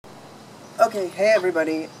Okay, hey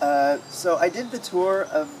everybody. So I did the tour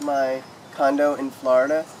of my condo in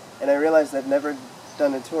Florida, and I realized I've never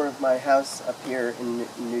done a tour of my house up here in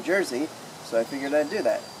New Jersey, so I figured I'd do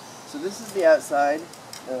that. So this is the outside,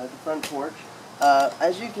 the front porch.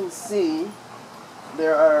 As you can see,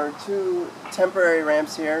 there are two temporary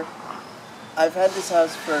ramps here. I've had this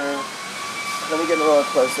house for, let me get a little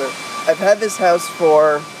closer. I've had this house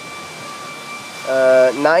for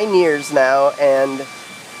 9 years now, and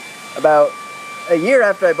about a year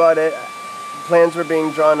after I bought it, plans were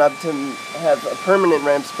being drawn up to have permanent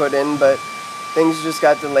ramps put in, but things just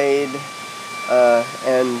got delayed,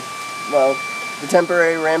 and, well, the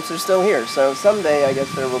temporary ramps are still here, so someday I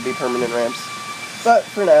guess there will be permanent ramps, but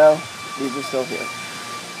for now, these are still here.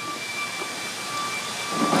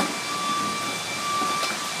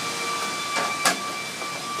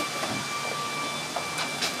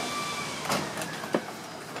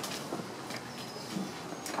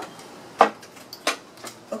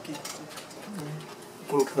 Okay,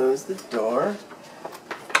 you can close the door.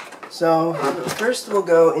 So first we'll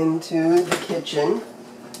go into the kitchen,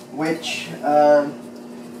 which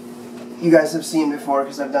you guys have seen before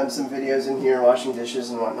because I've done some videos in here washing dishes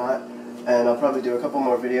and whatnot, and I'll probably do a couple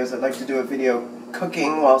more videos. I'd like to do a video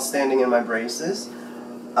cooking while standing in my braces.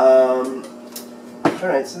 Alright,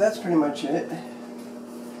 so that's pretty much it.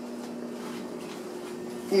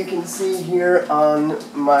 You can see here on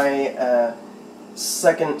my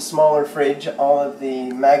second smaller fridge all of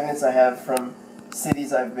the magnets I have from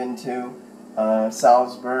cities I've been to.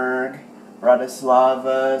 Salzburg,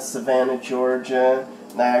 Bratislava, Savannah, Georgia,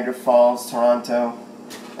 Niagara Falls, Toronto,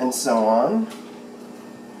 and so on.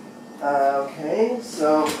 Okay,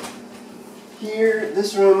 so here,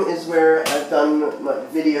 this room is where I've done my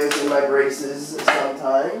videos in my braces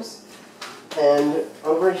sometimes. And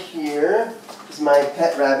over here is my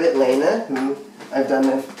pet rabbit, Lena, who I've done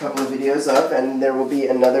a couple of videos of, and there will be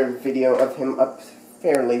another video of him up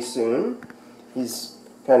fairly soon. He's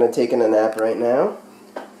kind of taking a nap right now.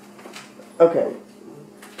 Okay.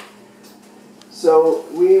 So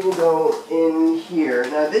we will go in here.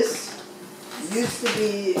 Now this used to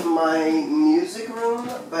be my music room,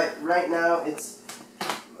 but right now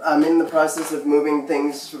I'm in the process of moving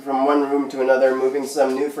things from one room to another, moving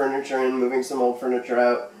some new furniture in, moving some old furniture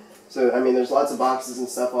out. So, I mean, there's lots of boxes and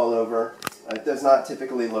stuff all over. It does not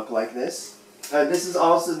typically look like this. This is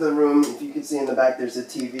also the room, if you can see in the back, there's a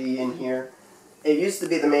TV in here. It used to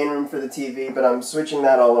be the main room for the TV, but I'm switching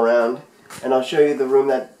that all around. And I'll show you the room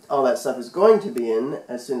that all that stuff is going to be in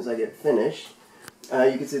as soon as I get finished.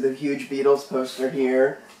 You can see the huge Beatles poster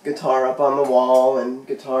here, guitar up on the wall, and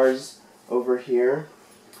guitars over here.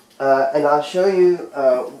 And I'll show you,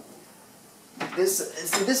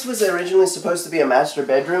 this was originally supposed to be a master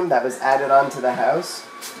bedroom that was added onto the house,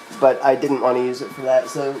 but I didn't want to use it for that,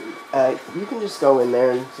 so you can just go in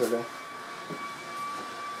there and sort of...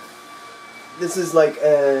 This is like,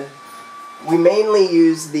 we mainly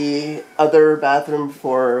use the other bathroom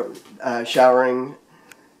for showering,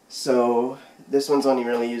 so this one's only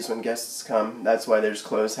really used when guests come. That's why there's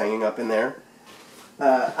clothes hanging up in there.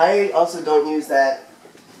 I also don't use that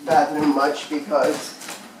bathroom much because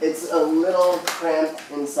it's a little cramped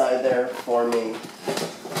inside there for me.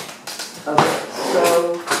 Okay,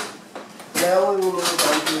 so now we will move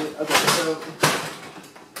on to, okay, so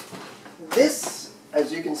this,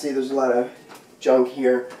 as you can see, there's a lot of junk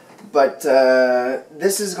here, but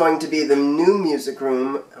this is going to be the new music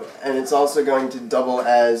room, and it's also going to double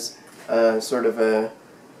as sort of a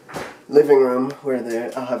living room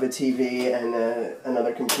where I'll have a TV and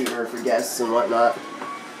another computer for guests and whatnot.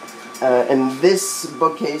 And this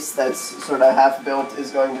bookcase that's sort of half built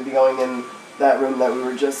is going to be going in that room that we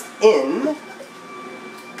were just in.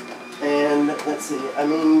 And let's see, I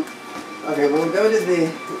mean, okay, we'll go to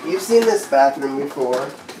the, you've seen this bathroom before,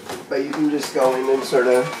 but you can just go in and sort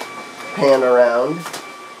of pan around.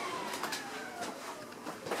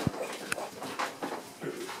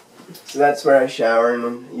 So that's where I shower,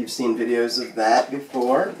 and you've seen videos of that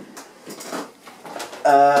before.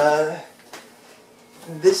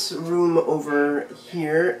 This room over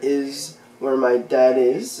here is where my dad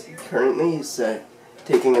is currently. He's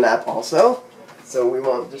taking a nap also, so we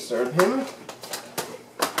won't disturb him.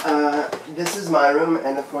 This is my room,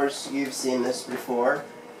 and of course you've seen this before.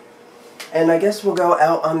 And I guess we'll go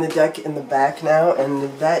out on the deck in the back now,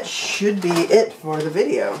 and that should be it for the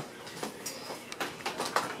video.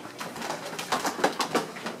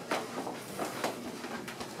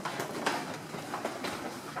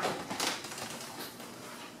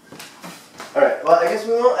 Alright, well I guess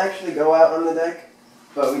we won't actually go out on the deck,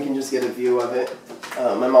 but we can just get a view of it.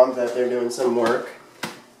 My mom's out there doing some work.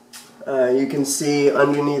 You can see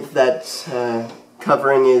underneath that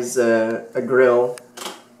covering is a grill,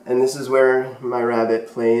 and this is where my rabbit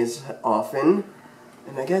plays often.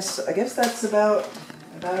 And I guess that's about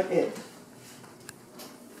it.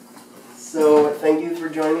 So thank you for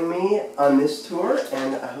joining me on this tour,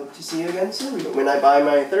 and I hope to see you again soon when I buy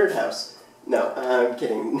my third house. No, I'm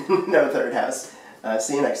kidding. No third house.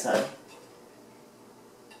 See you next time.